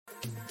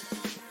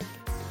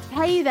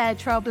Hey there,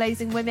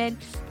 trailblazing women.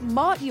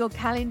 Mark your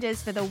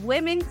calendars for the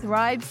Women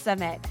Thrive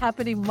Summit,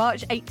 happening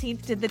March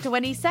 18th to the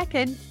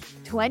 22nd,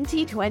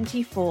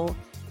 2024.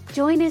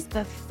 Join us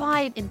for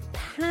 5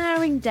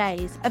 empowering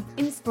days of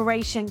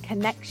inspiration,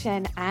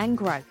 connection, and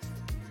growth.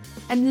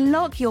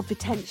 Unlock your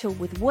potential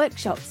with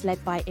workshops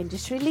led by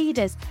industry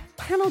leaders,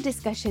 panel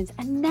discussions,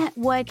 and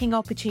networking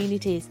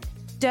opportunities.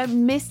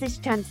 Don't miss this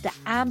chance to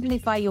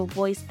amplify your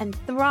voice and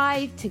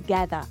thrive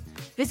together.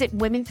 Visit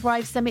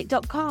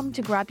womenthrivesummit.com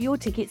to grab your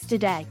tickets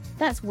today.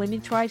 That's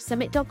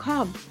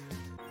womenthrivesummit.com.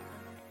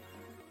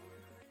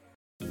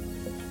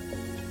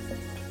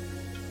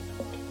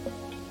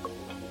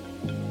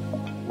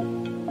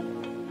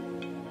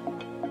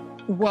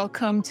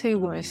 Welcome to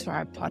Women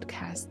Thrive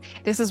Podcast.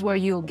 This is where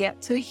you'll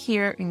get to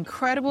hear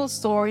incredible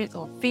stories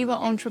of female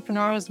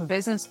entrepreneurs,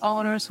 business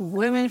owners,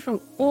 women from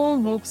all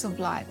walks of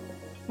life.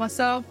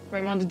 Myself,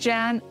 Raymond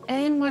Jan,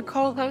 and my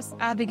co-host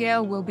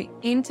Abigail will be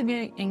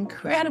interviewing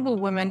incredible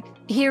women,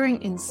 hearing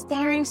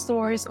inspiring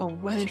stories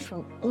of women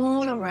from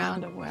all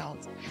around the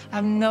world. I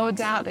have no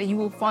doubt that you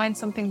will find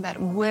something that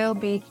will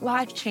be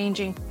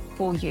life-changing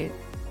for you.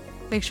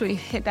 Make sure you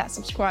hit that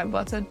subscribe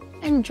button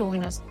and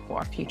join us for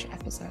our future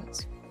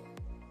episodes.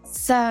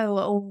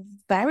 So,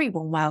 very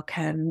warm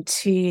welcome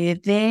to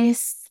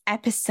this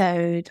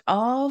episode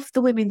of the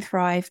Women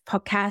Thrive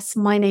podcast.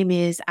 My name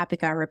is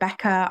Abigail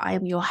Rebecca. I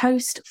am your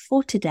host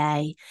for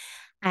today,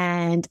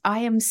 and I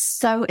am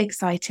so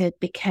excited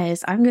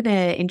because I'm going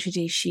to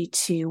introduce you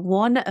to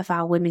one of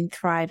our Women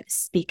Thrive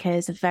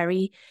speakers, a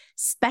very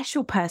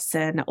special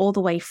person all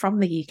the way from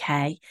the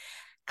UK,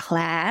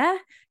 Clare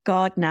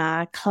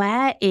Garner.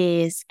 Clare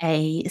is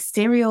a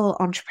serial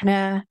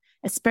entrepreneur,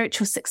 a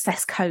spiritual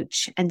success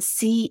coach, and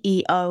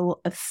CEO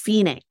of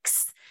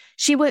Phoenix.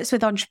 She works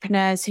with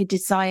entrepreneurs who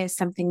desire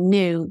something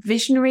new,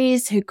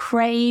 visionaries who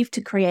crave to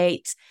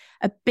create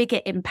a bigger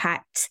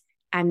impact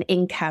and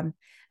income,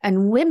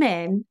 and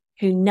women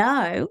who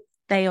know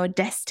they are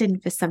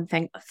destined for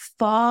something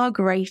far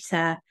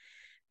greater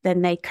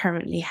than they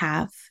currently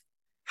have.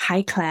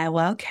 Hi, Clare.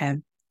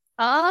 Welcome.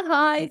 Oh,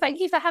 hi.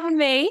 Thank you for having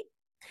me.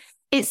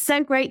 It's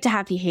so great to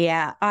have you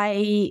here.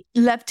 I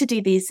love to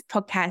do these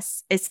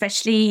podcasts,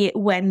 especially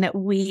when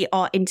we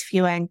are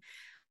interviewing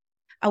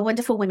our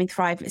wonderful Women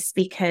Thrive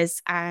speakers.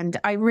 And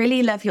I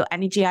really love your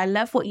energy. I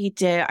love what you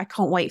do. I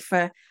can't wait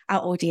for our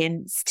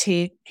audience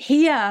to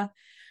hear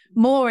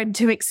more and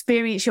to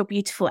experience your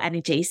beautiful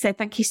energy. So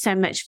thank you so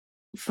much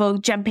for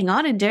jumping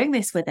on and doing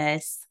this with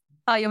us.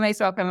 Oh, you're most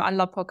welcome. I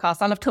love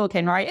podcasts. I love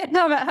talking, right?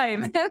 I'm at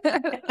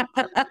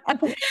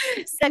home.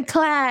 So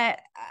Clare,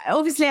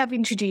 obviously I've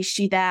introduced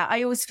you there.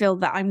 I always feel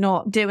that I'm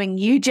not doing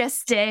you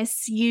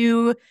justice.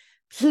 You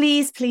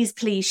please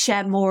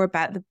share more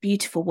about the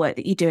beautiful work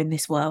that you do in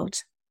this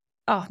world.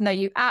 Oh, no,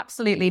 you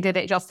absolutely did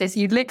it justice.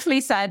 You literally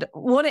said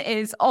what it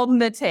is on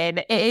the tin.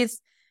 It is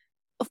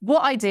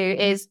what I do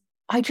is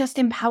I just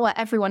empower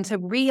everyone to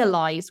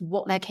realize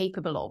what they're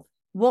capable of,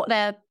 what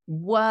they're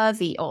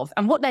worthy of,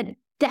 and what they're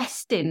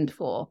destined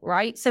for,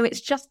 right? So it's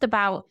just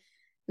about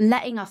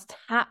letting us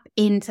tap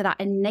into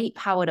that innate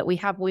power that we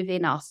have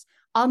within us,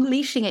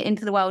 unleashing it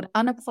into the world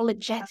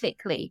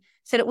unapologetically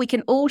so that we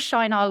can all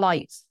shine our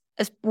lights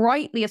as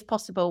brightly as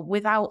possible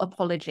without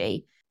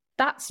apology.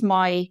 That's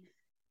my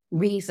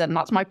reason,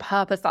 that's my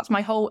purpose, that's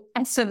my whole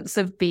essence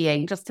of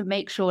being, just to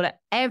make sure that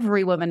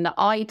every woman that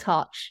I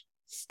touch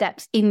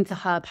steps into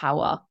her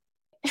power.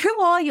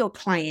 Who are your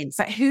clients?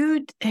 Like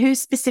who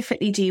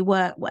specifically do you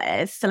work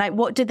with? So like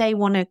what do they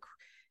want to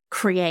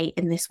create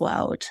in this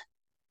world?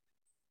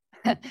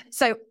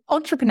 So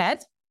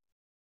entrepreneurs,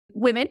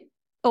 women,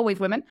 always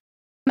women.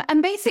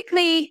 And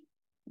basically,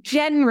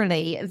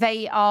 generally,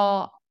 they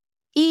are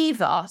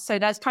either, so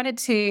there's kind of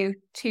two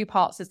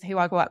parts as to who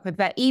I work with.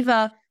 They're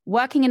either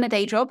working in a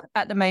day job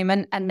at the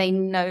moment and they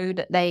know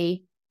that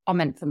they are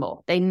meant for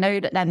more. They know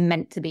that they're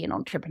meant to be an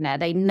entrepreneur.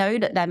 They know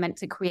that they're meant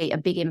to create a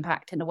big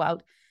impact in the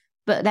world,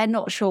 but they're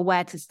not sure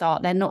where to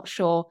start. They're not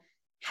sure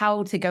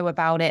how to go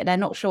about it. They're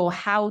not sure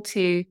how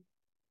to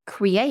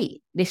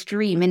create this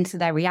dream into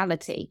their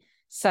reality.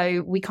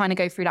 So we kind of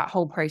go through that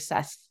whole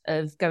process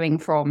of going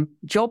from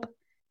job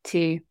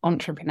to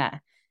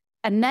entrepreneur.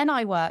 And then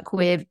I work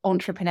with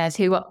entrepreneurs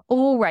who are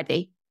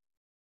already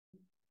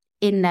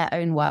in their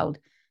own world.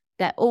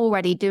 They're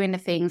already doing the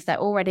things, they're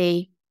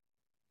already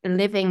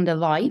living the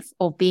life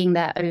of being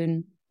their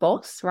own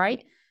boss,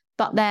 right?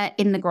 But they're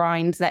in the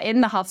grind, they're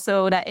in the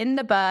hustle, they're in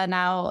the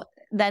burnout,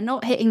 they're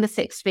not hitting the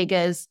 6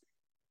 figures.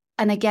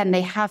 And again,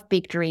 they have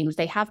big dreams,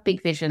 they have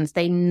big visions,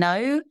 they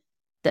know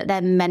that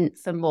they're meant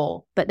for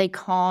more, but they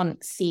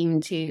can't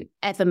seem to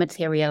ever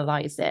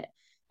materialize it.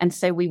 And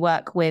so we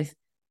work with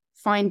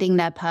finding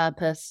their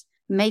purpose,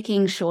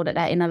 making sure that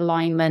they're in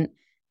alignment,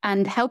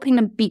 and helping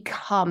them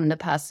become the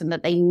person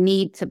that they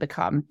need to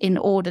become in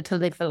order to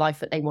live the life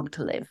that they want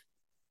to live.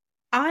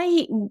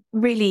 I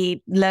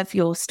really love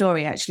your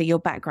story, actually, your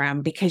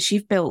background, because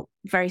you've built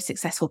very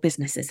successful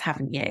businesses,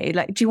 haven't you?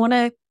 Like, do you want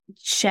to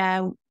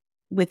share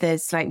with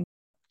us, like,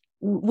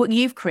 what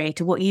you've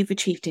created, what you've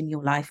achieved in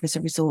your life as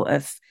a result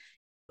of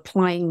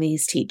applying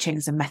these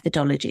teachings and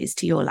methodologies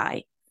to your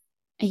life?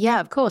 Yeah,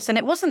 of course. And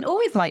it wasn't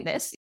always like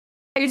this.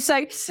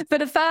 So for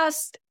the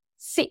first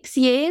 6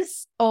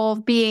 years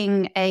of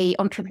being an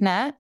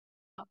entrepreneur,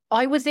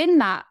 I was in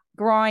that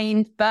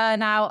grind,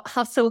 burnout,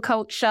 hustle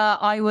culture.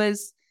 I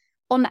was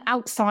on the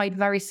outside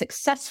very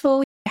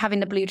successful, having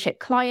the blue chip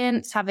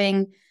clients,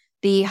 having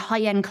the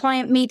high-end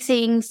client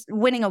meetings,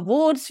 winning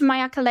awards for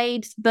my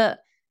accolades. But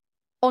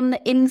on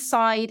the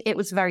inside, it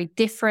was very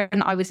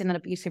different. I was in an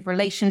abusive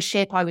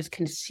relationship. I was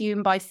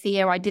consumed by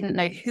fear. I didn't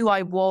know who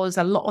I was,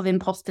 a lot of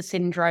imposter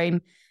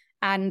syndrome.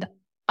 And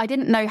I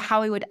didn't know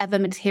how I would ever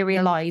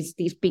materialize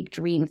these big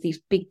dreams, these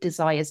big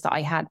desires that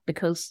I had,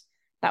 because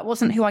that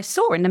wasn't who I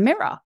saw in the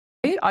mirror.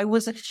 I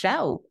was a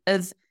shell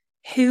of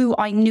who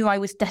I knew I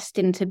was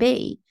destined to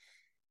be.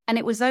 And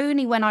it was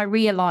only when I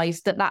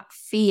realized that that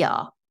fear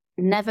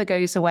never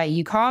goes away.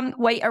 You can't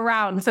wait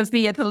around for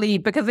fear to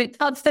leave, because it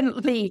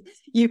doesn't leave.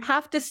 You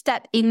have to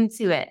step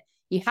into it.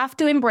 You have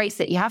to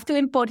embrace it. You have to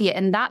embody it.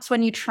 And that's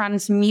when you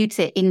transmute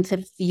it into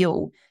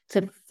fuel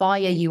to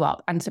fire you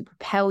up and to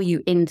propel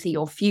you into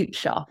your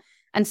future.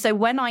 And so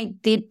when I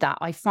did that,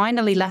 I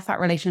finally left that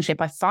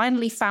relationship. I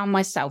finally found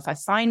myself. I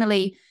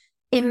finally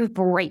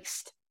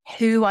embraced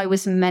who I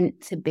was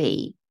meant to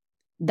be.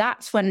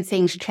 That's when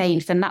things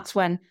changed. And that's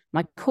when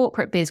my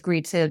corporate biz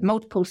grew to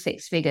multiple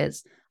six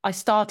figures. I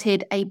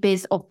started a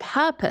biz of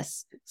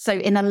purpose. So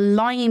in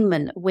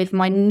alignment with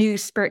my new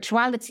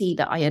spirituality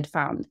that I had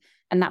found.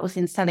 And that was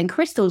in selling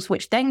crystals,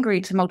 which then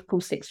grew to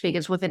multiple six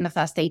figures within the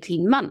first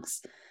 18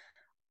 months.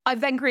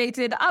 I've then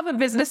created other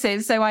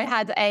businesses. So I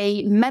had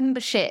a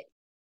membership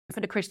for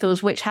the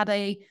crystals, which had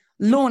a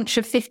launch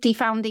of 50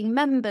 founding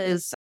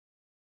members.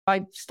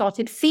 I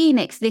started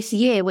Phoenix this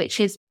year,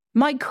 which is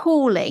my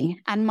calling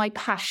and my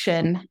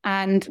passion,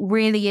 and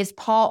really is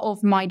part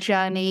of my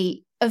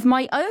journey of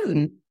my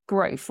own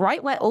growth,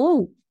 right? We're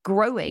all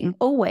growing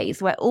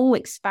always. We're all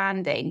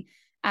expanding.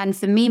 And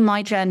for me,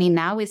 my journey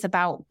now is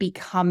about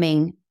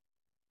becoming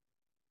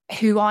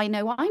who I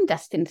know I'm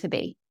destined to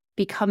be,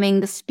 becoming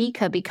the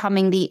speaker,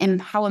 becoming the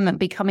empowerment,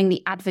 becoming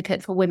the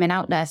advocate for women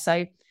out there.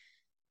 So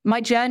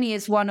my journey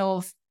is one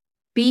of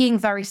being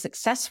very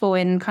successful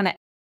in kind of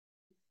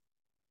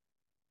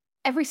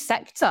every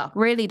sector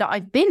really that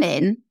I've been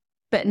in,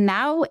 but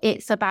now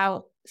it's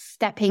about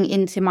stepping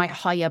into my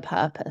higher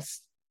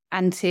purpose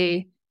and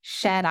to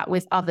share that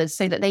with others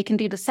so that they can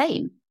do the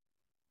same.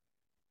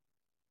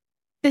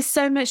 There's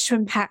so much to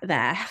unpack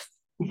there.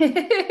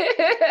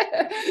 I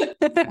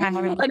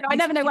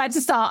never know where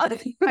to start.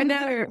 I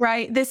know,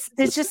 right? There's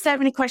just so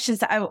many questions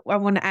that I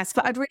want to ask,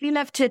 but I'd really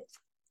love to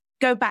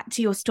go back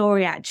to your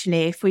story,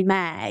 actually, if we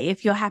may,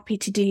 if you're happy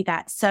to do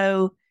that.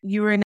 So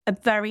you were in a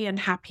very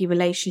unhappy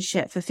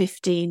relationship for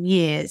 15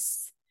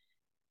 years.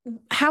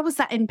 How was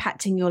that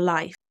impacting your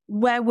life?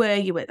 Where were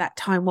you at that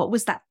time? What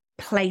was that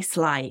place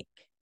like?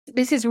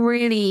 This is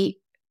really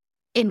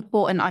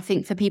important, I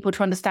think, for people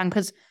to understand,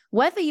 because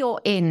whether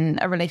you're in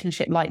a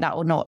relationship like that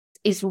or not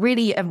is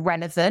really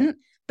irrelevant,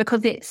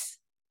 because it's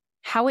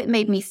how it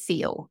made me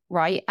feel,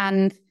 right?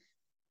 And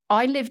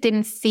I lived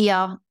in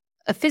fear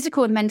of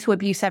physical and mental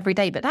abuse every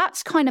day, but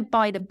that's kind of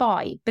by the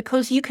by,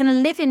 because you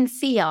can live in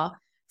fear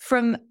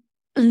from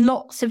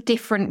lots of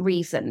different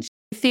reasons.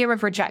 Fear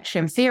of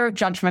rejection, fear of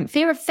judgment,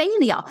 fear of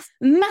failure,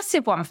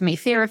 massive one for me,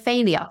 fear of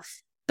failure.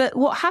 But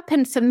what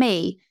happened to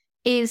me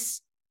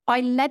is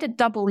I led a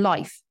double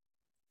life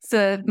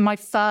for my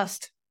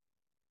first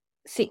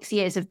 6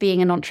 years of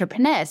being an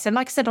entrepreneur. So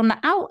like I said, on the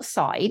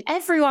outside,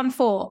 everyone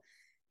thought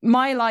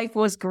my life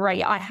was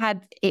great. I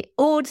had it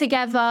all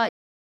together.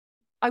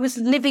 I was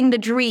living the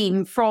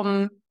dream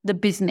from the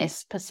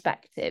business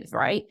perspective,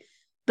 right?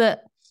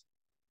 But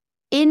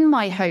in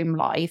my home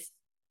life,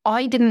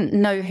 I didn't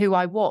know who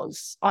I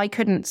was. I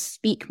couldn't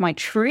speak my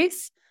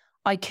truth.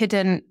 I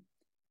couldn't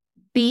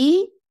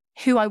be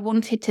who I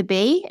wanted to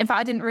be. In fact,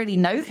 I didn't really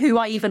know who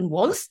I even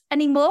was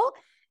anymore.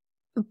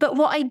 But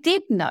what I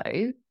did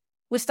know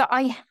was that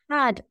I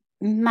had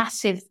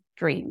massive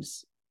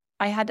dreams.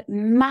 I had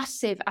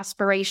massive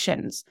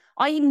aspirations.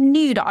 I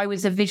knew that I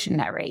was a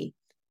visionary.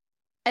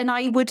 And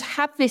I would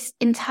have this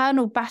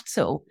internal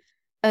battle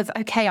of,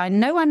 okay, I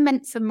know I'm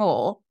meant for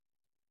more,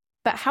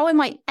 but how am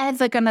I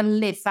ever going to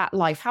live that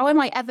life? How am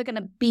I ever going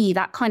to be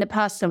that kind of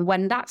person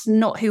when that's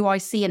not who I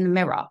see in the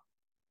mirror?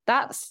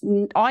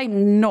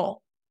 I'm not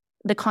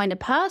the kind of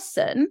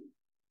person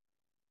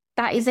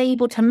that is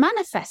able to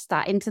manifest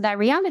that into their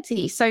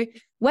reality. So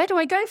where do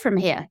I go from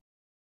here?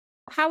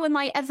 How am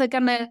I ever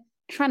going to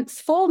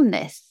transform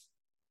this?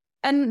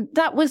 And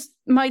that was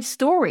my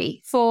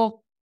story for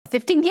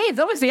 15 years.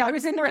 Obviously, I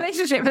was in a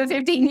relationship for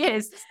 15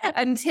 years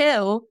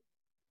until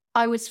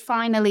I was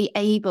finally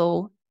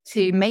able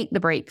to make the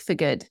break for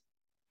good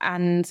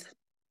and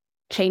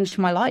change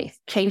my life,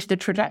 change the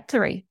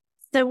trajectory.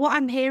 So what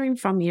I'm hearing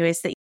from you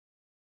is that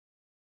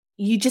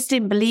you just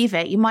didn't believe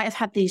it. You might have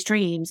had these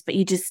dreams, but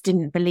you just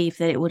didn't believe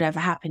that it would ever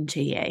happen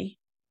to you.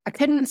 I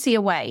couldn't see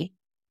a way.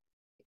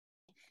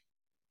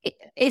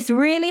 It's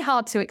really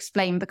hard to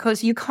explain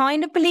because you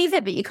kind of believe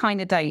it, but you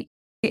kind of don't.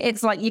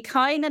 It's like you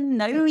kind of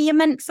know you're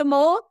meant for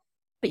more,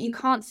 but you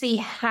can't see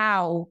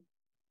how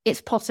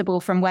it's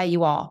possible from where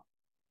you are.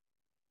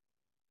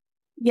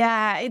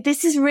 Yeah,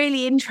 this is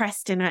really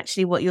interesting,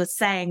 actually, what you're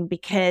saying,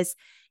 because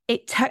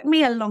it took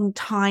me a long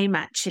time,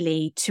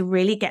 actually, to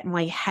really get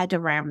my head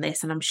around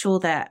this. And I'm sure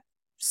that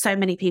so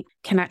many people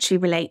can actually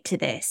relate to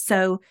this.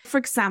 So, for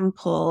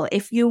example,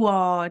 if you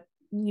want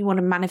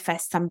to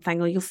manifest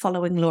something, or you're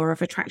following law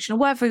of attraction, or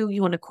whatever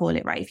you want to call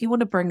it, right? If you want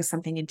to bring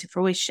something into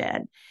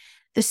fruition,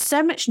 there's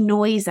so much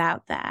noise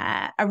out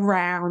there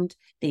around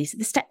these are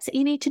the steps that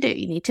you need to do.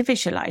 You need to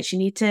visualize, you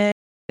need to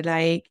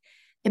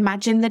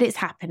imagine that it's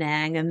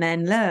happening, and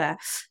then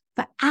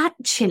but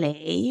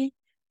actually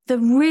the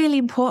really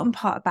important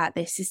part about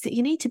this is that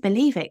you need to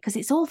believe it, because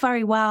it's all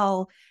very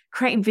well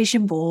creating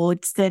vision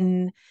boards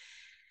and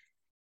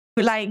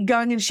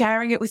going and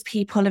sharing it with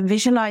people and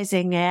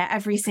visualizing it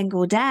every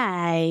single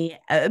day.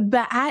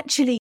 But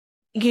actually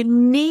you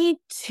need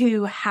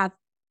to have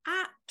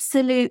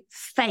absolute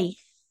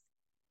faith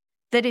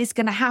that it's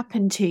going to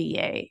happen to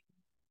you.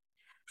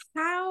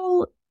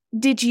 How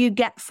did you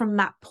get from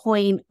that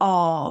point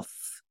of,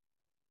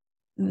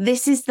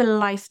 this is the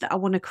life that I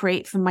want to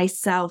create for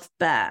myself,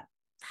 but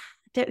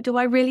do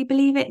I really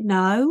believe it?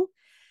 No.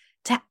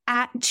 To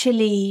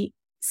actually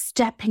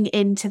stepping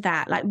into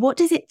that, what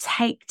does it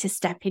take to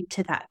step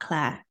into that,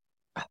 Claire?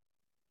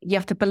 You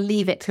have to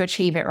believe it to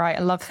achieve it, right?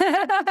 I love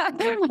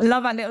I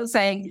love that little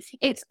saying.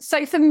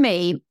 So for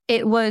me,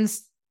 it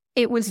was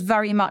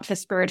very much a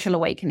spiritual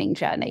awakening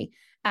journey.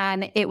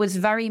 And it was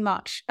very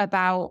much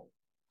about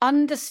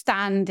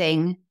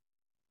understanding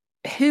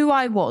who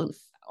I was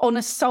on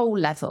a soul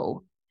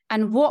level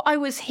and what I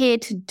was here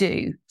to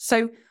do.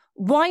 So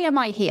why am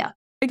I here?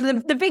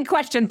 The big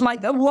question,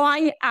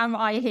 why am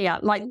I here?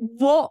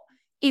 What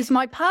is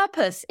my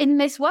purpose in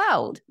this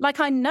world?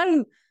 I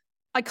know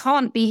I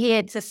can't be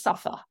here to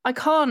suffer. I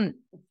can't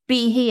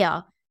be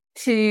here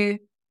to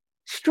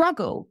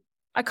struggle.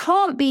 I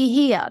can't be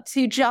here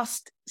to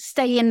just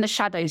stay in the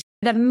shadows.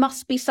 There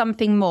must be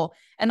something more.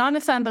 And I'm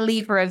a firm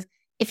believer of,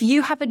 if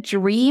you have a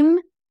dream,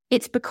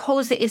 it's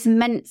because it is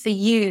meant for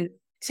you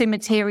to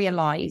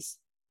materialize.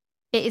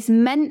 It is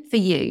meant for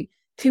you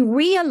to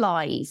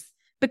realize,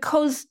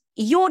 because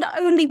you're the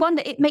only one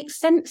that it makes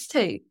sense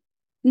to.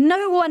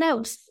 No one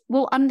else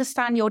will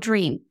understand your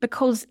dream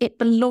because it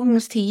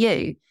belongs to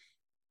you.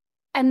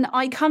 And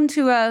I come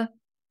to a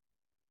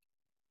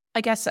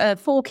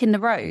fork in the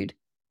road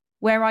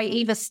where I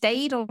either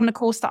stayed on the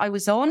course that I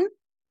was on,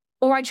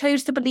 or I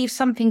chose to believe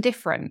something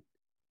different.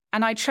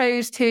 And I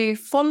chose to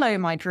follow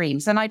my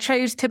dreams. And I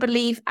chose to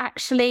believe,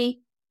 actually,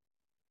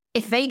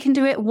 if they can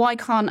do it, why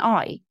can't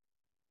I?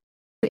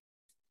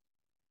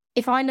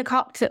 If I look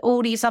up to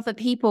all these other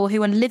people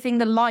who are living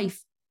the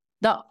life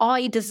that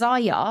I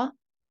desire,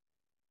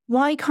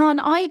 why can't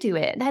I do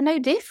it? They're no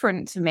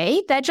different to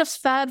me. They're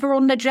just further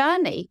on the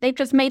journey. They've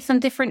just made some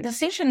different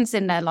decisions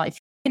in their life.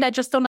 They're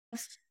just on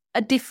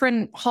a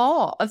different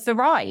part of the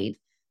ride.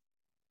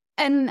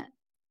 And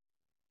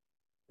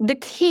the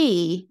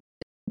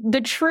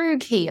true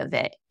key of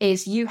it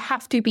is, you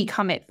have to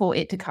become it for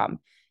it to come.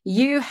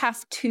 You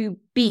have to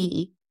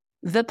be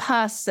the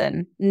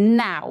person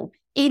now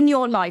in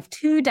your life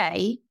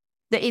today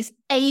that is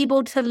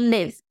able to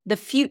live the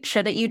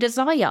future that you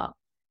desire.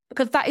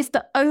 Because that is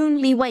the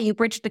only way you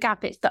bridge the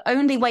gap. It's the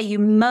only way you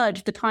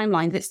merge the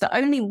timelines. It's the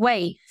only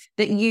way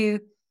that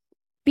you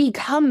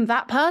become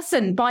that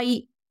person,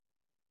 by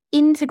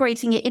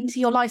integrating it into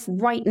your life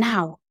right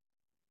now.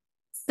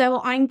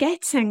 So I'm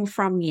getting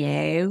from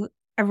you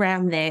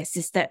around this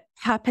is that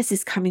purpose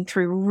is coming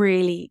through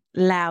really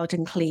loud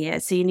and clear.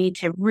 So you need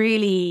to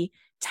really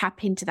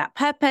tap into that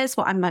purpose,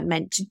 what I'm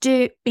meant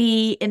to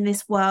be in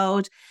this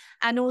world,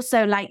 and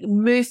also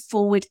move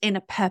forward in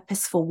a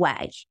purposeful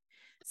way.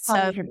 So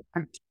 100%.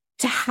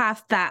 To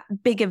have that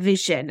bigger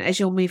vision as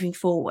you're moving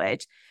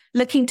forward,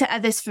 looking to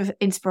others for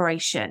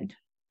inspiration.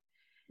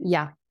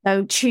 Yeah.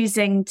 So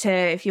choosing to,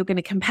 if you're going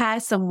to compare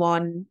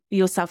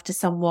yourself to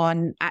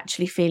someone,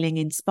 actually feeling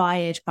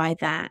inspired by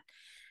that.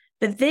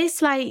 But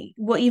this,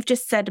 what you've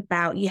just said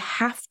about, you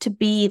have to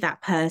be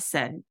that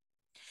person.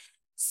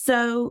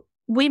 So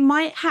we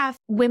might have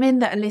women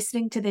that are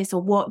listening to this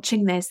or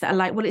watching this that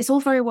are well, it's all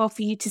very well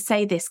for you to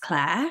say this,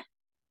 Claire,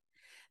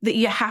 that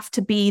you have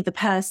to be the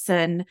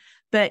person.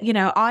 But,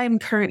 I'm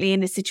currently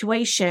in a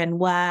situation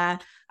where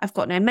I've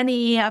got no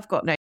money, I've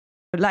got no,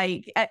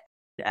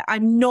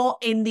 I'm not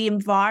in the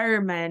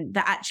environment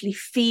that actually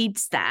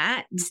feeds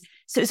that.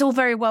 So it's all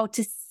very well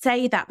to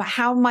say that, but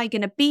how am I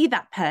going to be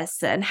that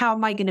person? How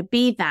am I going to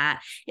be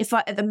that if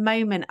at the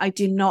moment I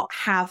do not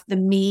have the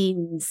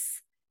means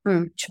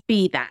to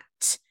be that?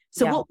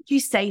 So what would you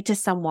say to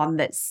someone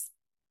that's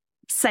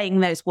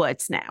saying those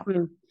words now?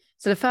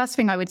 So the first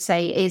thing I would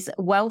say is,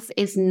 wealth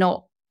is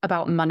not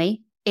about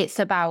money. It's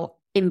about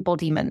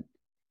embodiment.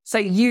 So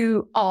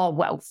you are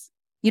wealth.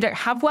 You don't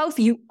have wealth,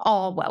 you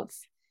are wealth.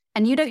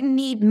 And you don't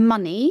need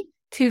money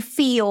to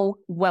feel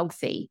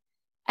wealthy.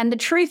 And the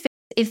truth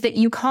is that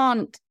you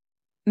can't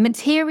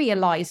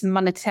materialize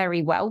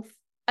monetary wealth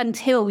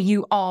until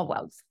you are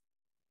wealth.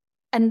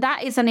 And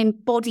that is an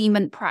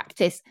embodiment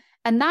practice.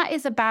 And that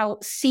is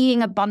about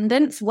seeing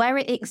abundance where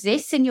it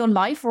exists in your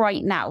life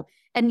right now.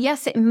 And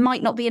yes, it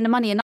might not be in the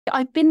money. And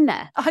I've been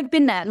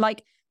there.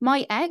 Like,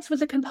 my ex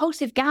was a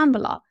compulsive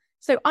gambler.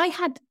 So I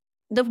had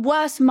the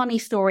worst money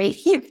story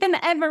you can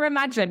ever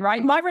imagine,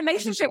 right? My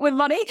relationship with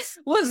money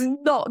was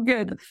not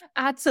good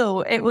at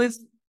all. It was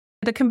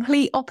the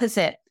complete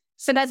opposite.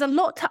 So there's a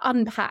lot to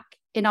unpack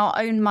in our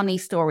own money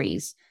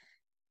stories.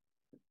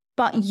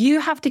 But you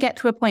have to get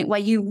to a point where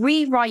you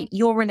rewrite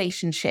your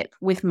relationship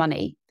with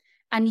money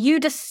and you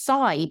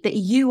decide that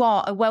you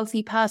are a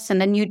wealthy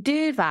person. And you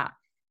do that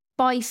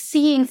by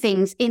seeing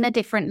things in a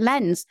different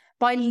lens,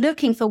 by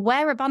looking for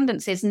where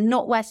abundance is,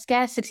 not where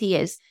scarcity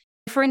is.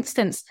 For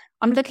instance,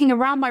 I'm looking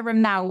around my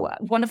room now.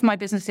 One of my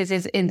businesses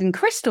is in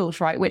crystals,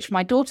 right, which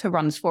my daughter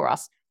runs for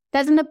us.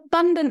 There's an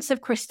abundance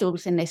of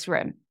crystals in this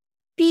room.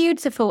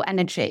 Beautiful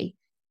energy,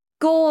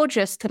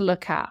 gorgeous to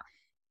look at.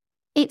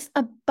 It's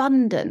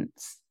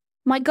abundance.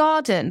 My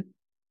garden,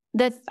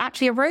 there's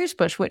actually a rose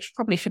bush, which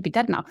probably should be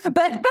dead now,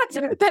 but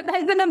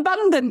there's an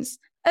abundance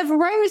of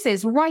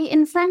roses right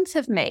in front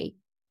of me.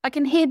 I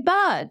can hear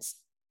birds.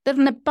 There's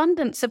an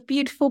abundance of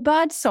beautiful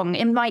bird song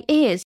in my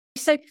ears.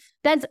 So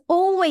there's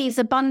always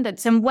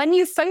abundance. And when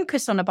you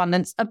focus on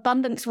abundance,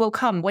 abundance will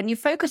come. When you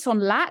focus on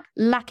lack,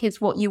 lack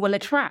is what you will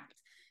attract.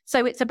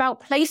 So it's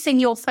about placing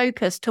your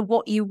focus to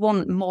what you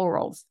want more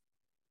of.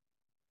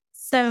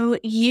 So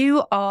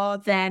you are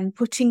then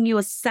putting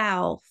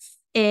yourself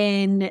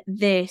in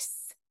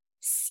this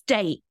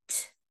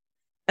state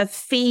of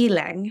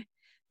feeling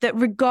that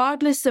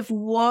regardless of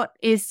what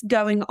is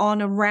going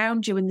on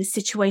around you in the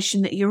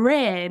situation that you're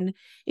in,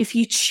 if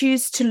you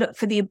choose to look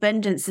for the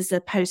abundance as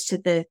opposed to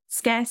the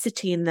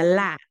scarcity and the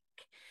lack,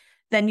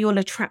 then you'll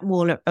attract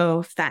more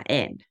of that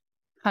in.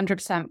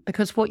 100%.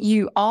 Because what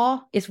you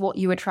are is what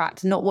you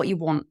attract, not what you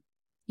want.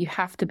 You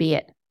have to be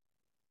it.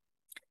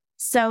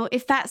 So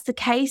if that's the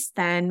case,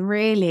 then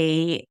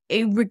really,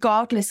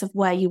 regardless of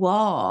where you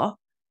are,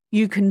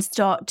 you can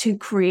start to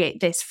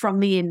create this from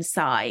the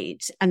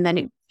inside and then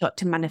it start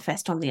to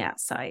manifest on the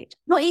outside.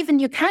 Not even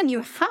you can,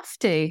 you have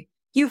to.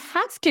 You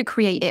have to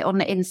create it on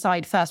the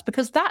inside first,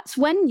 because that's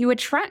when you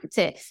attract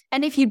it.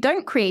 And if you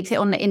don't create it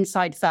on the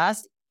inside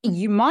first,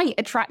 you might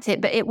attract it,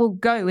 but it will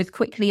go as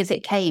quickly as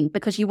it came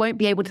because you won't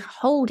be able to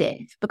hold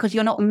it because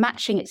you're not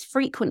matching its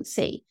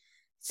frequency.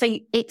 So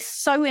it's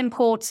so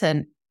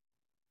important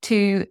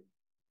to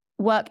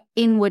work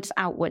inwards,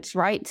 outwards,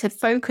 right? To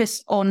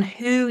focus on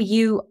who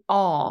you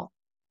are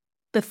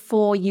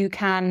before you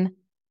can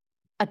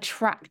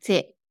attract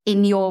it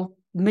in your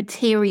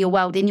material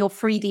world, in your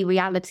 3D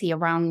reality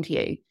around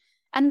you.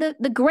 And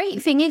the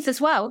great thing is as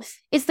well,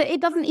 is that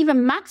it doesn't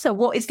even matter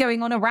what is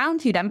going on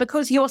around you then,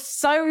 because you're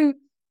so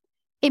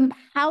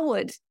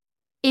empowered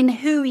in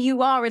who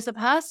you are as a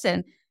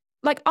person.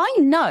 Like, I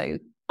know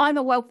I'm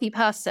a wealthy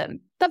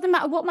person. Doesn't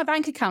matter what my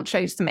bank account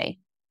shows to me.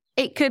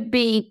 It could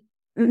be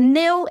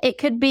nil, it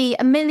could be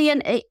 $1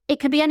 million, it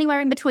could be anywhere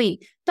in between.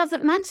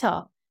 Doesn't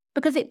matter,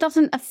 because it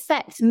doesn't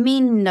affect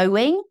me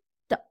knowing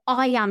that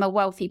I am a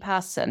wealthy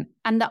person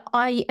and that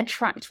I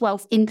attract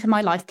wealth into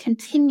my life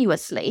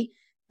continuously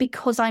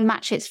because I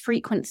match its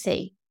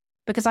frequency,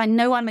 because I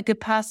know I'm a good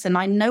person.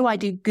 I know I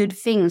do good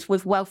things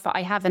with wealth that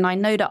I have, and I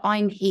know that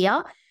I'm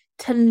here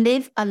to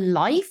live a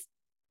life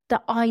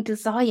that I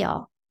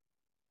desire.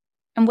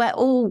 And we're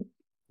all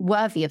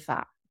worthy of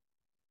that.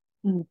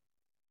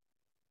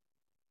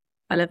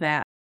 I love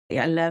that.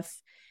 I love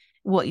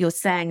what you're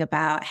saying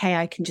about, hey,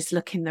 I can just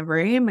look in the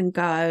room and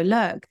go,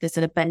 look, there's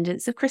an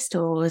abundance of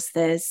crystals.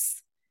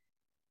 There's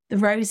the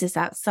roses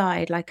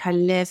outside. Like, I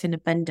live in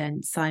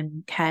abundance.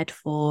 I'm cared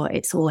for.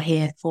 It's all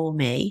here for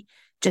me.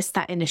 Just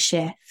that inner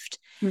shift.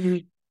 Mm-hmm.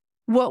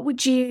 What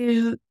would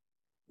you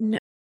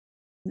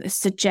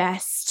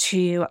suggest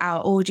to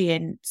our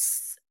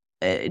audience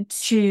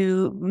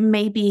to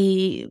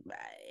maybe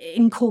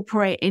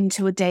incorporate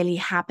into a daily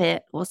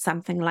habit or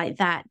something like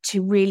that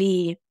to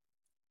really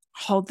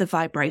hold the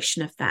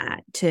vibration of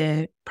that,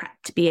 to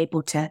be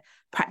able to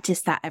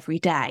practice that every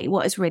day?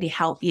 What has really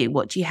helped you?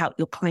 What do you help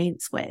your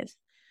clients with?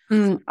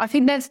 I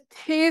think there's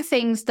two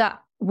things that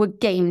were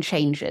game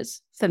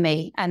changers for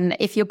me. And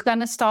if you're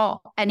going to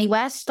start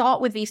anywhere, start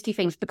with these two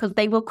things, because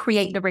they will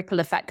create the ripple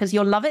effect, because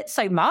you'll love it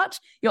so much.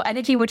 Your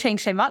energy will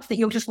change so much that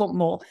you'll just want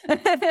more.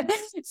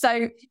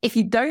 So if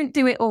you don't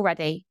do it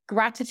already,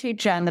 gratitude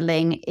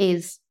journaling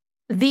is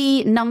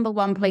the number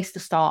one place to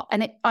start.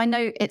 And I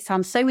know it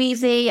sounds so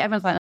easy.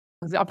 Everyone's like,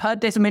 I've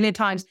heard this a million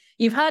times.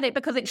 You've heard it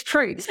because it's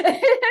true.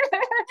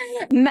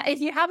 If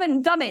you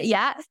haven't done it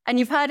yet and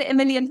you've heard it a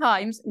million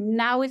times,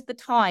 now is the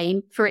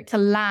time for it to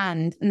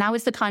land. Now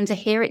is the time to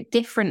hear it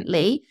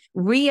differently.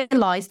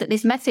 Realize that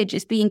this message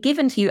is being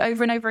given to you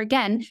over and over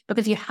again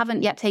because you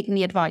haven't yet taken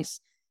the advice.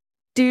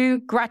 Do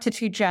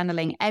gratitude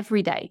journaling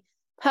every day.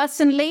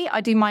 Personally,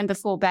 I do mine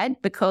before bed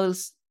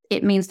because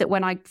it means that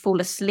when I fall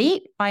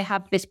asleep, I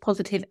have this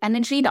positive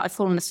energy that I've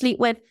fallen asleep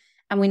with.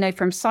 And we know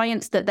from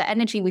science that the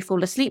energy we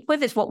fall asleep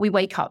with is what we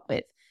wake up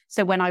with.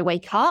 So when I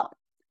wake up,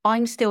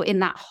 I'm still in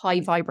that high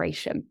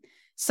vibration.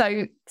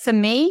 So for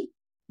me,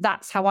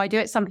 That's how I do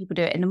it. Some people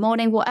do it in the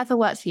morning, whatever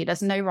works for you.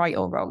 There's no right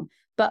or wrong.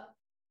 But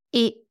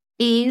it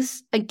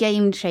is a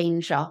game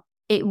changer.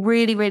 It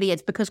really, really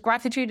is, because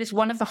gratitude is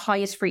one of the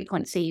highest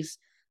frequencies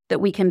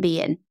that we can be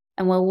in.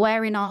 And when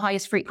we're in our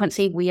highest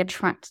frequency, we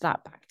attract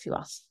that back to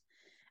us.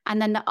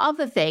 And then the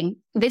other thing,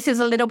 this is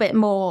a little bit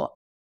more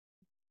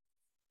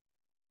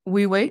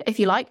woo-woo, if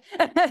you like,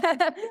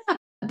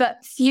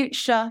 but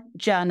future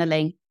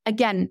journaling.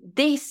 Again,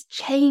 this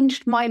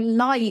changed my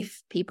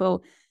life,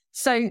 people.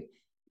 So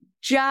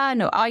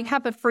journal. I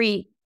have a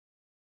free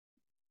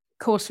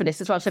course for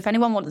this as well. So if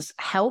anyone wants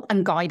help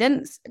and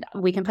guidance,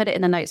 we can put it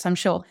in the notes, I'm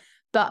sure.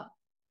 But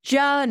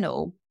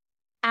journal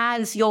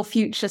as your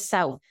future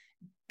self.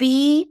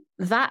 Be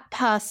that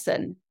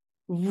person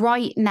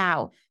right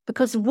now.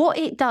 Because what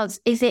it does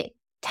is it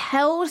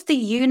tells the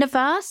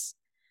universe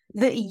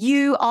that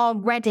you are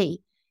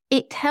ready.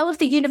 It tells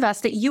the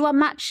universe that you are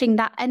matching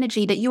that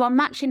energy, that you are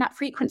matching that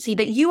frequency,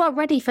 that you are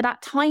ready for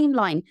that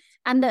timeline,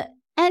 and that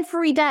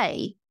every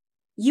day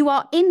you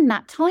are in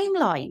that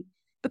timeline.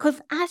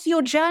 Because as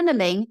you're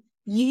journaling,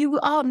 you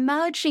are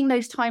merging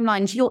those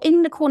timelines. You're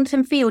in the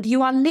quantum field.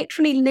 You are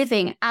literally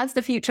living as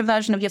the future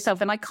version of yourself.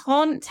 And I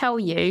can't tell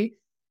you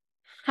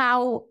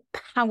how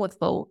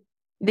powerful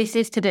this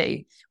is to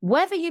do.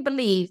 Whether you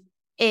believe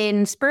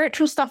in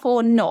spiritual stuff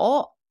or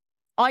not,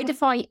 I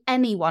defy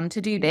anyone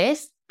to do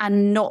this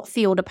and not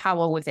feel the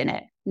power within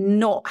it,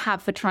 not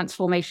have the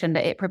transformation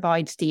that it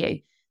provides to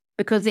you,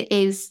 because it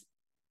is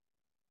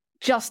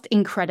just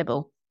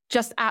incredible,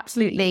 just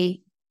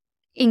absolutely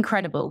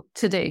incredible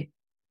to do.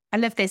 I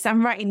love this.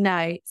 I'm writing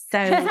notes.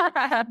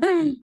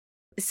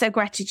 So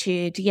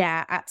gratitude.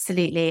 Yeah,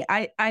 absolutely.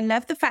 I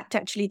love the fact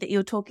actually that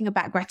you're talking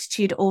about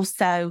gratitude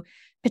also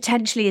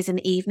potentially as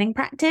an evening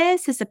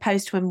practice as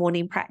opposed to a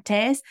morning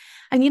practice.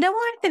 And you know what?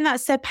 I think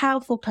that's so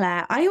powerful,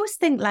 Claire. I always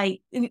think,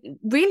 like,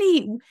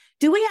 really,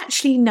 do we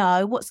actually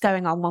know what's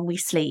going on when we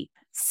sleep?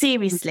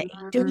 Seriously,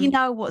 do we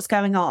know what's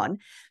going on?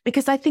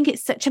 Because I think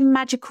it's such a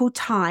magical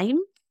time.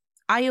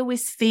 I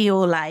always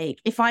feel like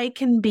if I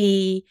can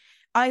be,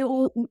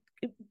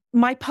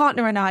 my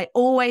partner and I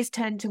always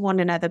turn to one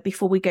another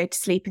before we go to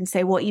sleep and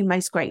say, what are you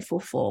most grateful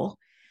for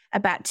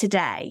about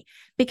today?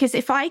 Because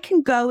if I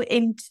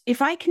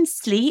can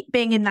sleep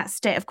being in that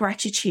state of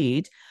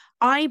gratitude,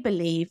 I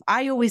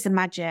always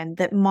imagine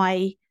that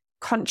my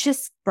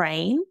conscious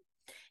brain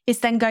is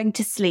then going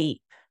to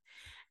sleep.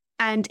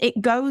 And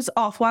it goes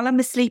off while I'm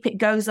asleep, it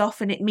goes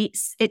off and it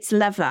meets its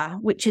lover,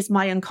 which is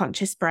my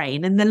unconscious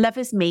brain. And the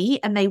lovers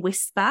meet and they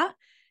whisper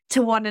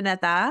to one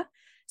another.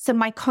 So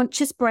my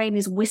conscious brain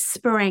is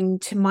whispering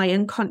to my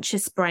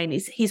unconscious brain.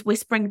 He's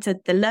whispering to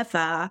the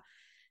lover,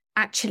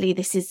 actually,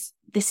 this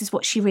is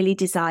what she really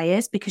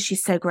desires because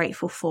she's so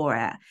grateful for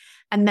it.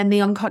 And then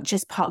the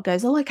unconscious part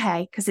goes, oh,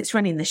 okay, because it's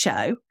running the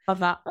show. Love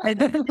that.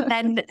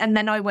 and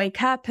then I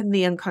wake up and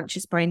the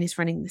unconscious brain is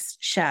running this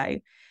show.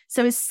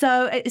 So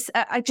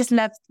I just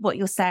love what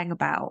you're saying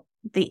about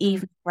the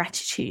evening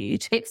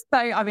gratitude. It's so,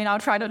 I mean, I'll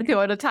try not to go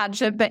on a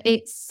tangent, but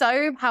it's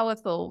so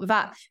powerful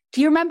that,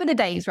 do you remember the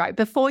days, right,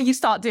 before you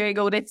start doing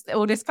all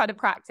this kind of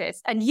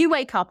practice and you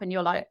wake up and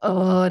you're like,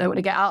 oh, I don't want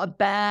to get out of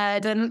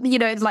bed. And, you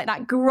know, it's like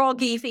that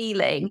groggy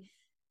feeling.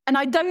 And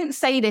I don't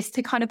say this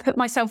to kind of put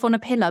myself on a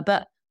pillar,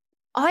 but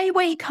I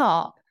wake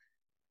up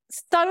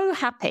so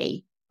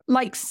happy,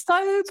 like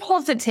so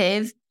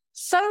positive,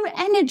 so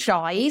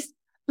energized.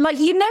 Like,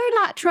 you know,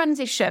 that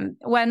transition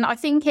when I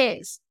think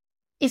is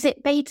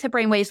it beta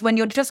brainwaves, when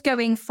you're just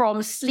going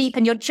from sleep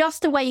and you're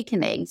just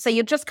awakening. So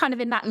you're just kind of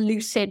in that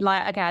lucid,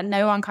 like, again,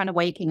 no, I'm kind of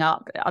waking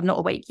up. I'm not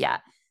awake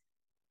yet.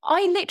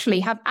 I literally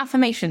have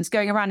affirmations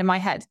going around in my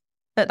head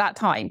at that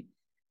time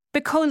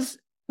because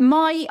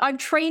I've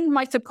trained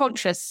my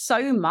subconscious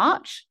so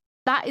much.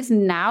 That is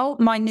now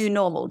my new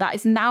normal. That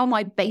is now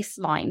my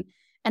baseline.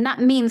 And that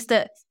means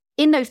that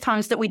in those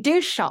times that we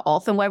do shut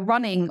off and we're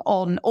running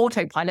on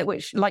autopilot,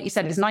 which, like you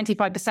said, is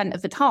 95%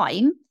 of the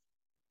time,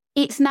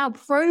 it's now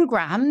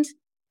programmed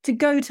to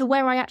go to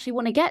where I actually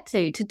want to get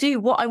to do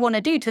what I want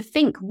to do, to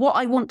think what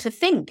I want to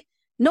think,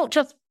 not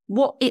just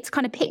what it's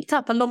kind of picked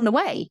up along the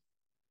way.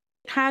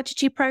 How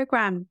did you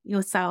program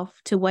yourself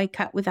to wake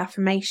up with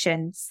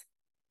affirmations?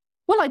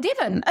 Well, I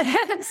didn't.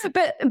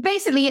 But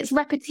basically, it's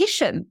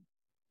repetition.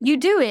 You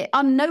do it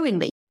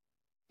unknowingly.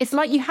 It's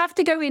like you have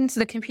to go into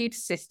the computer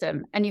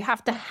system and you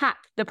have to hack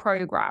the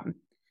program.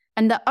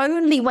 And the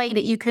only way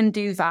that you can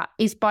do that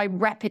is by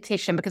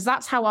repetition, because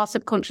that's how our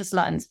subconscious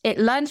learns. It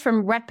learns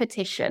from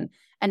repetition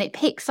and it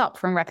picks up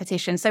from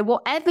repetition. So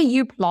whatever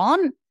you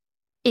plant,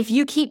 if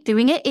you keep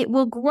doing it, it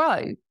will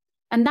grow.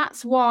 And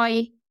that's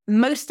why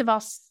most of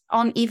us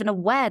aren't even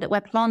aware that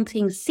we're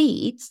planting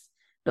seeds.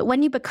 But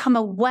when you become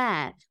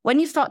aware, when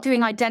you start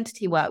doing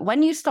identity work,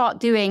 when you start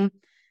doing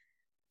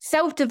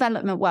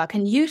self-development work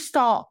and you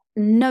start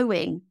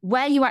knowing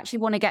where you actually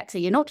want to get to,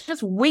 you're not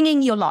just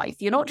winging your life.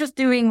 You're not just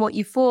doing what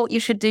you thought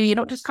you should do. You're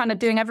not just kind of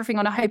doing everything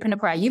on a hope and a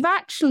prayer. You've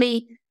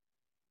actually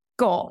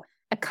got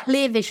a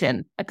clear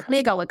vision, a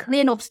clear goal, a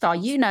clear North Star.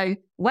 You know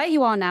where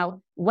you are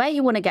now, where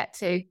you want to get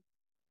to.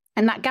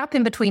 And that gap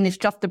in between is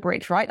just the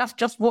bridge, right? That's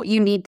just what you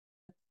need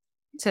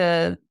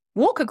to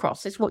walk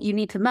across. It's what you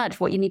need to merge,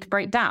 what you need to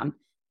break down.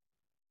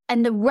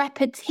 And the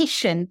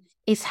repetition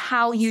is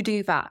how you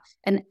do that.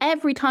 And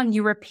every time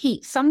you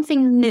repeat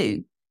something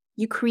new,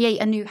 you create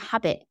a new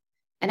habit.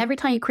 And every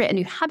time you create a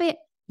new habit,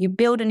 you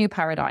build a new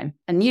paradigm.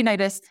 And you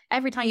notice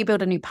every time you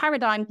build a new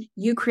paradigm,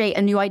 you create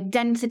a new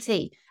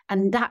identity.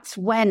 And that's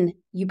when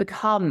you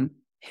become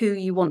who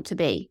you want to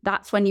be.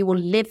 That's when you will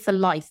live the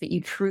life that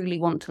you truly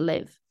want to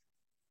live.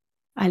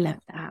 I love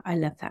that. I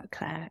love that,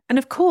 Claire. And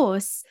of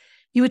course,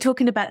 you were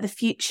talking about the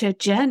future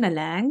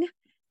journaling.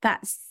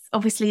 That's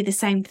obviously the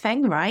same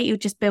thing, right? You're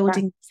just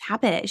building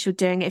habits. You're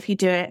doing it if you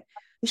do it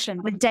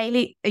with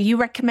daily. Are you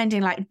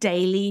recommending like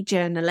daily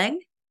journaling?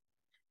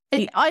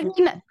 I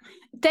mean,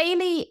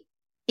 daily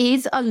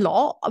is a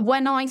lot.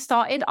 When I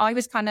started, I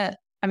was kind of,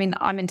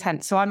 I'm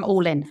intense, so I'm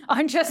all in.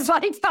 I'm just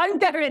like, I'm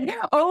going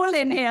all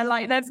in here.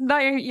 Like there's no,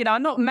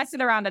 I'm not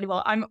messing around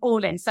anymore. I'm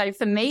all in. So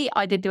for me,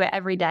 I did do it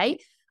every day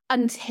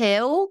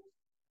until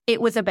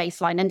it was a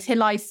baseline,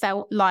 until I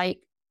felt like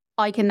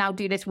I can now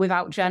do this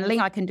without journaling.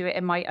 I can do it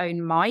in my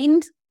own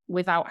mind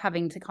without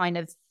having to kind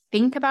of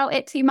think about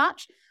it too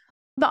much.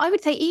 But I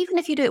would say even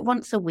if you do it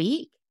once a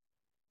week,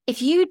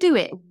 if you do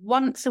it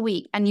once a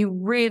week and you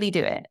really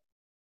do it,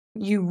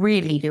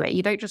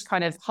 you don't just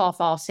kind of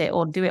half-ass it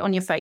or do it on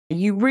your phone.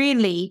 You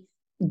really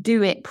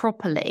do it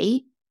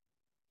properly,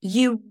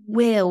 you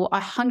will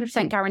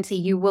 100% guarantee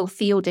you will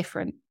feel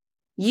different.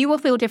 You will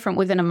feel different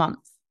within a month.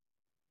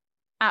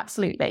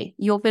 Absolutely.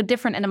 You'll feel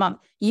different in a month.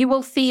 You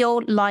will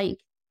feel like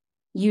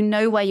you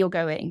know where you're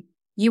going.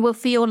 You will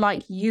feel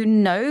like you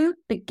know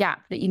the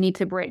gap that you need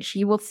to bridge.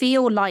 You will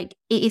feel like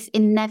it is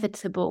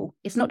inevitable.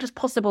 It's not just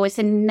possible, it's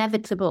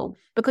inevitable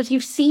because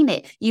you've seen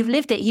it, you've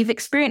lived it, you've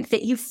experienced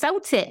it, you've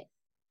felt it.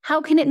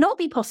 How can it not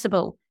be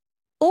possible?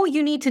 All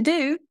you need to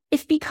do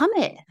is become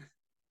it.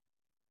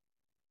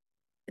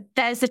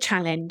 There's a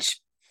challenge.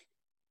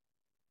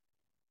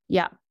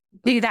 Yeah.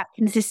 Do that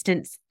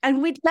consistence.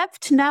 And we'd love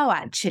to know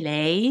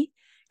actually,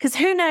 because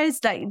who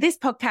knows, like this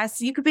podcast,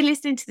 you could be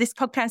listening to this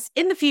podcast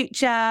in the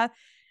future,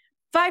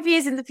 5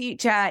 years in the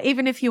future,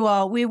 even if you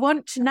are, we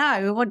want to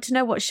know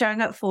what's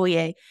showing up for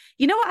you.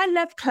 You know what I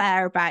love,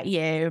 Claire, about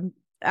you?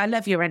 I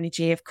love your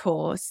energy, of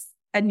course,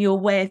 and your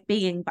way of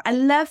being, but I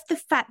love the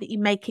fact that you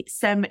make it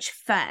so much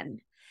fun.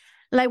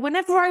 Like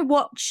whenever I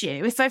watch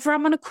you, if ever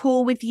I'm on a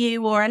call with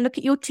you or I look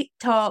at your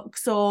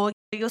TikToks or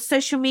your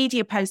social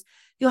media posts,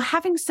 you're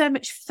having so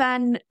much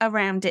fun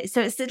around it.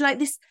 So it's like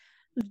this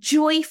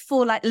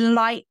joyful, like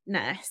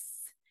lightness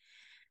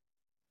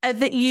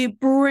that you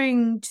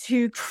bring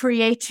to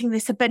creating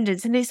this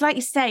abundance. And it's like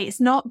you say, it's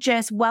not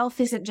just wealth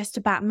isn't just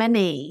about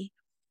money.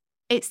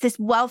 It's this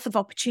wealth of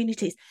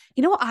opportunities.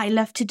 You know what I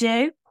love to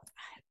do?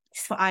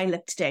 This is what I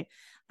love to do.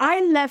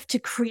 I love to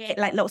create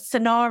like little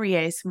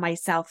scenarios for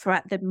myself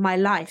throughout my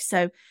life.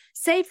 So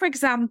say, for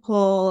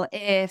example,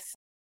 if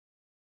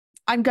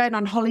I'm going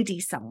on holiday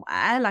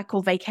somewhere, like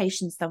or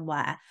vacation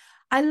somewhere,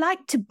 I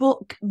like to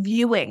book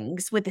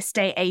viewings with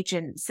estate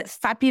agents at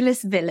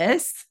fabulous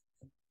villas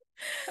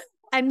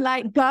and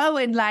like go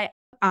and like,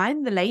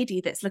 I'm the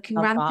lady that's looking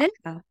around the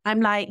villa.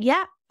 I'm like,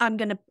 yeah, I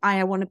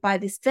want to buy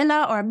this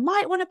villa, or I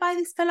might want to buy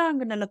this villa. I'm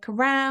going to look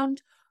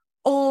around,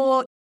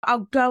 or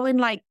I'll go and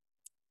like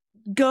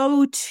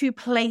go to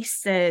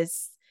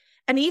places.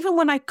 And even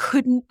when I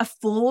couldn't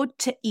afford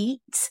to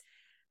eat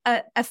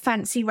at a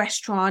fancy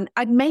restaurant,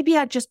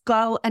 I'd just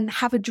go and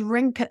have a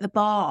drink at the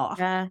bar.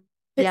 Yeah.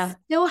 But yeah.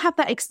 still have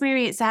that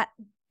experience, that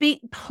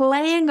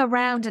playing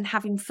around and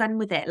having fun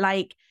with it.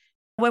 Like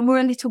when we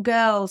were little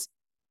girls,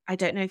 I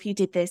don't know if you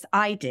did this.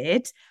 I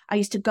did. I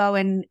used to go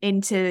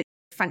into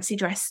fancy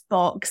dress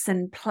box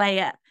and play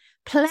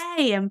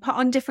and put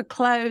on different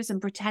clothes and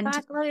pretend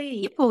to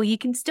be people. You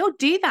can still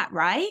do that,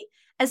 right?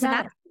 As an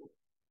adult.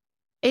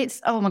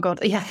 It's, oh my God.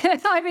 Yeah.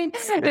 I mean,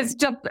 it's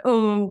just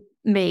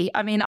me.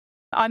 I mean,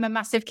 I'm a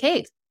massive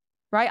kid,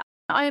 right?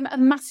 I'm a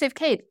massive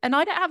kid and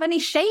I don't have any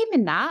shame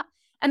in that.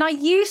 And I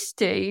used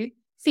to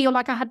feel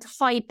like I had to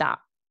hide that.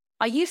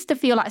 I used to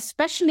feel like,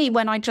 especially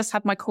when I just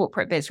had my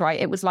corporate biz, right?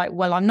 It was like,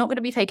 well, I'm not going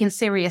to be taken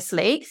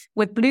seriously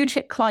with blue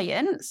chip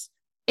clients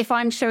if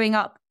I'm showing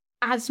up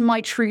as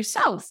my true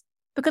self,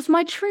 because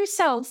my true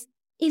self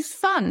is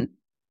fun.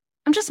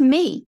 I'm just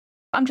me.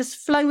 I'm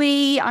just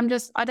flowy.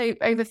 I don't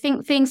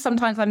overthink things.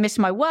 Sometimes I miss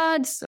my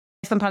words.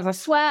 Sometimes I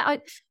swear.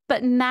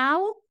 But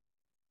now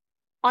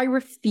I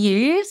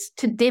refuse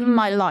to dim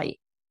my light.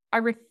 I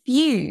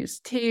refuse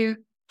to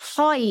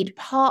hide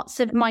parts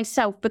of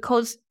myself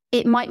because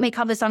it might make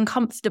others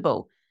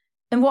uncomfortable.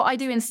 And what I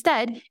do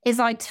instead is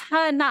I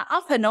turn that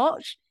up a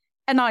notch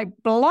and I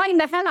blind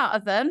the hell out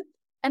of them.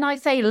 And I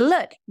say,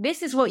 look,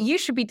 this is what you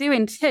should be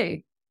doing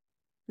too.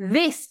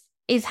 This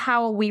is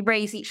how we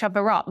raise each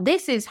other up.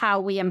 This is how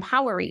we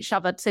empower each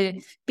other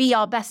to be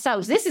our best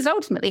selves. This is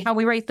ultimately how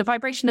we raise the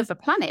vibration of the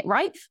planet,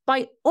 right?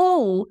 By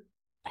all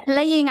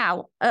playing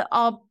out at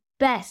our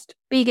best,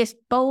 biggest,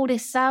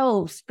 boldest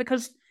selves,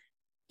 because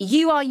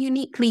you are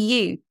uniquely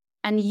you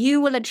and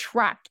you will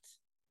attract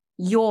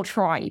your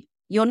tribe.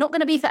 You're not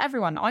going to be for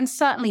everyone. I'm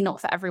certainly not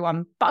for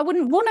everyone, but I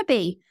wouldn't want to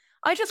be.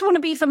 I just want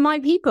to be for my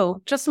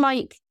people, just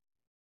like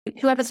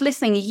whoever's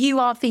listening, you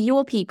are for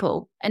your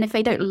people. And if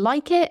they don't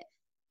like it,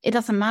 it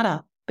doesn't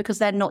matter because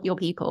they're not your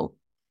people.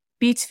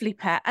 Beautifully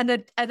put.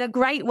 And a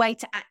great way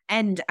to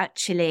end,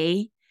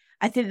 actually.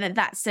 I think that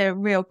that's a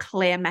real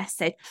clear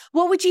message.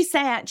 What would you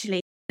say,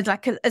 actually,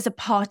 like as a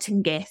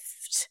parting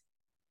gift?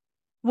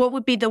 What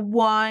would be the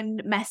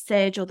one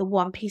message or the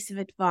one piece of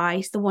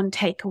advice, the one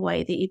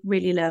takeaway that you'd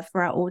really love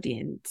for our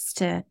audience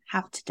to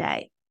have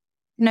today?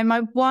 No,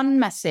 my one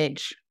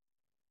message.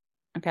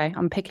 Okay,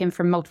 I'm picking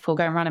from multiple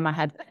going around in my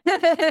head.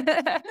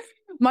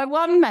 My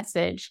one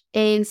message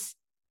is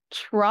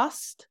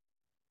trust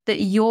that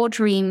your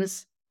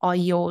dreams are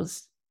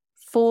yours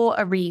for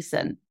a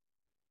reason.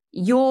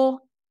 Your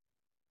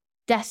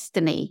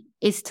destiny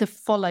is to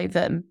follow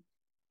them.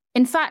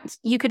 In fact,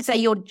 you could say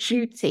your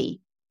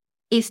duty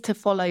is to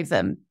follow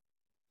them.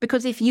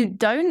 Because if you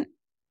don't,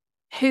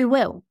 who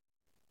will?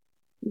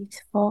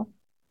 Beautiful.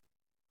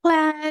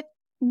 Clare,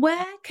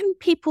 where can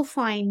people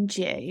find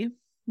you?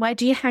 Where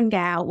do you hang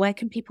out? Where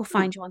can people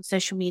find you on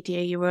social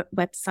media, your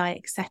website,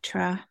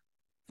 etc.?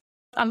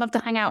 I love to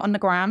hang out on the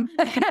gram.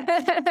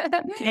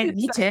 Yeah,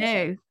 me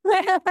too.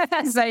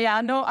 So yeah,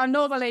 I'm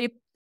normally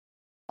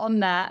on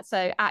there.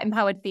 So at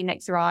Empowered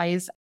Phoenix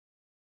Rise,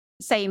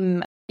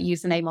 same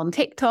username on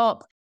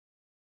TikTok.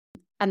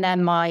 And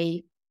then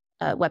my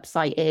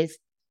website is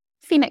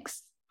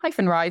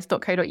phoenix-rise.co.uk.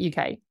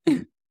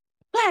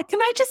 Clare,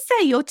 can I just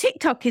say your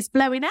TikTok is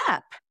blowing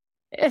up?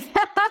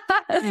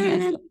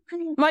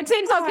 My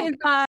TikTok is,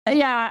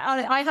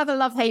 I have a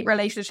love-hate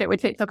relationship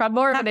with TikTok. I'm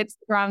more of an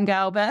Instagram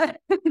girl, but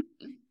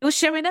you're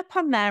showing up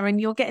on there and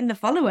you're getting the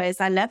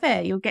followers. I love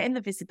it. You're getting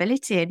the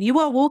visibility and you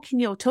are walking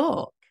your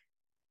talk.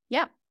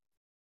 Yeah.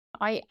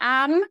 I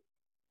am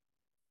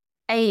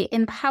a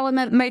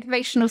empowerment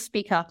motivational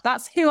speaker.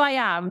 That's who I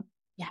am.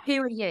 Yeah.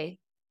 Who are you?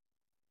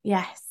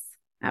 Yes,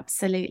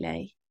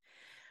 absolutely.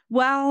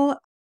 Well,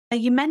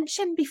 you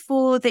mentioned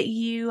before that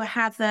you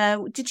have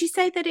did you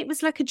say that it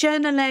was like a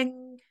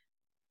journaling?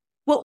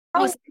 What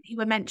was it you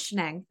were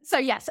mentioning? So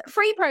yes,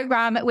 free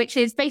program, which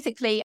is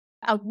basically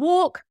a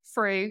walk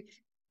through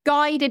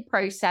guided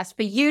process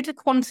for you to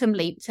quantum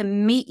leap to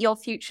meet your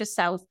future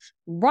self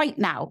right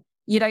now.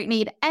 You don't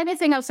need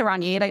anything else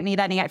around you. You don't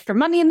need any extra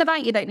money in the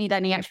bank. You don't need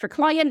any extra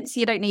clients.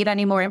 You don't need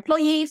any more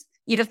employees.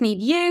 You just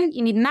need you.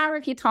 You need an hour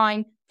of your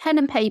time, pen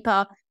and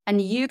paper, and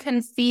you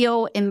can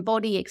feel,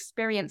 embody,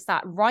 experience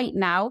that right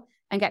now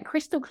and get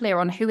crystal clear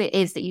on who it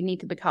is that you need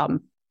to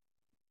become.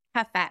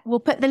 Perfect. We'll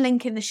put the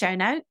link in the show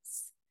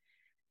notes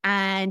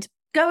and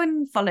go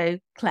and follow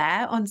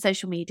Clare on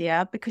social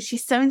media because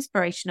she's so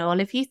inspirational.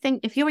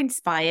 If you're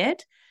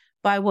inspired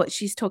by what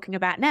she's talking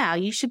about now,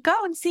 you should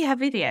go and see her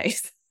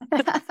videos.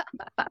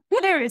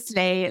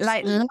 Seriously,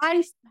 like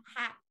life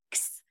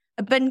hacks,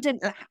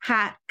 abundant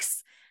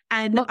hacks.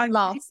 And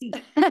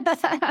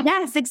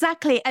yes,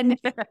 exactly. And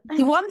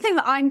the one thing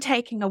that I'm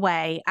taking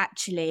away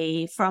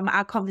actually from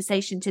our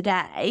conversation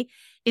today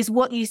is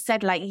what you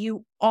said, like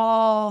you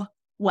are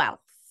wealth.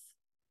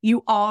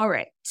 You are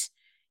it.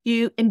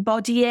 You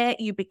embody it,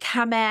 you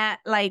become it,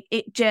 like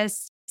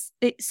it's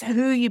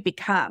who you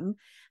become.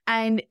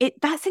 And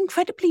that's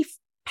incredibly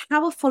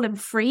powerful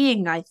and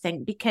freeing, I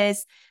think,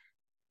 because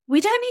we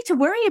don't need to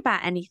worry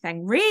about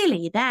anything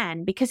really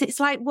then, because it's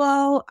like,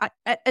 well,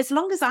 as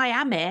long as I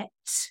am it,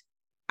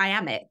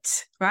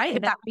 right?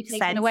 If that makes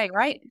sense. Away,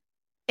 right?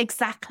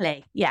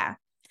 Exactly. Yeah.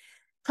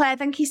 Clare,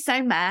 thank you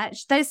so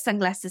much. Those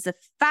sunglasses are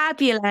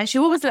fabulous.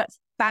 You always look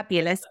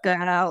fabulous,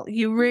 girl.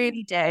 You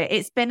really do.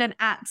 It's been an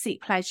absolute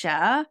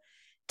pleasure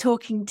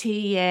talking to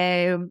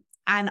you.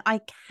 And I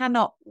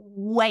cannot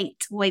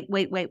wait for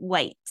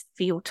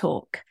your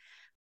talk.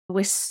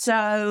 We're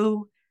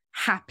so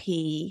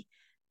happy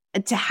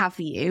to have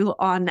you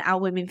on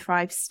our Women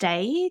Thrive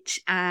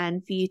stage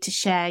and for you to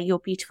share your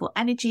beautiful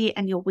energy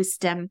and your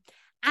wisdom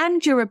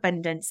and your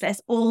abundance.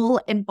 Let's all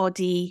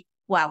embody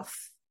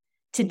wealth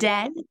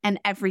today and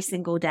every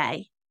single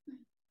day.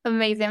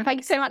 Amazing. Thank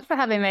you so much for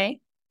having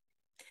me.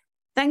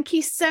 Thank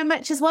you so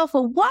much as well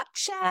for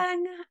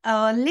watching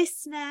or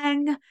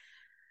listening.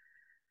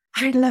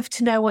 I'd love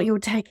to know what you're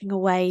taking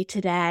away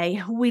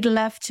today. We'd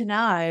love to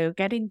know.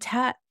 Get in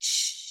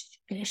touch.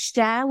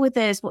 Share with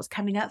us what's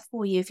coming up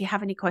for you. If you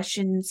have any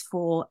questions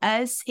for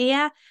us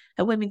here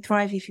at Women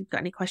Thrive, if you've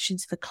got any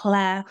questions for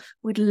Clare,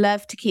 we'd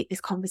love to keep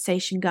this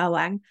conversation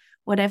going.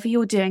 Whatever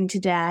you're doing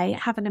today,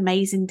 have an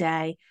amazing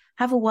day.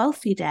 Have a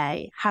wealthy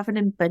day. Have an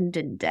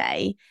abundant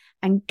day.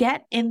 And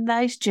get in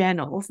those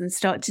journals and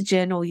start to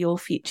journal your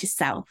future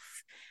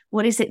self.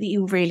 What is it that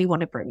you really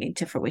want to bring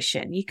into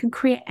fruition? You can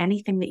create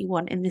anything that you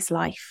want in this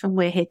life, and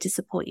we're here to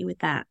support you with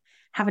that.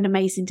 Have an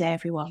amazing day,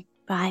 everyone.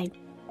 Bye.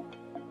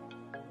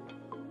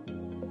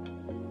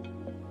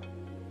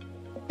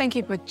 Thank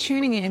you for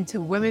tuning in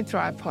to Women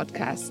Thrive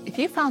podcast. If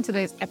you found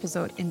today's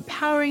episode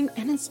empowering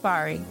and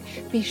inspiring,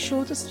 be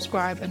sure to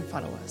subscribe and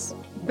follow us.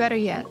 Better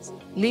yet,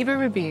 leave a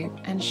review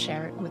and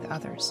share it with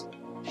others.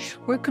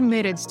 We're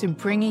committed to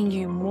bringing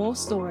you more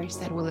stories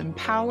that will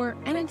empower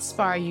and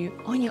inspire you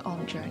on your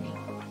own journey.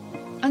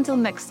 Until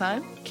next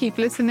time, keep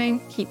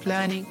listening, keep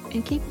learning,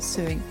 and keep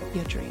pursuing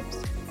your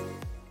dreams.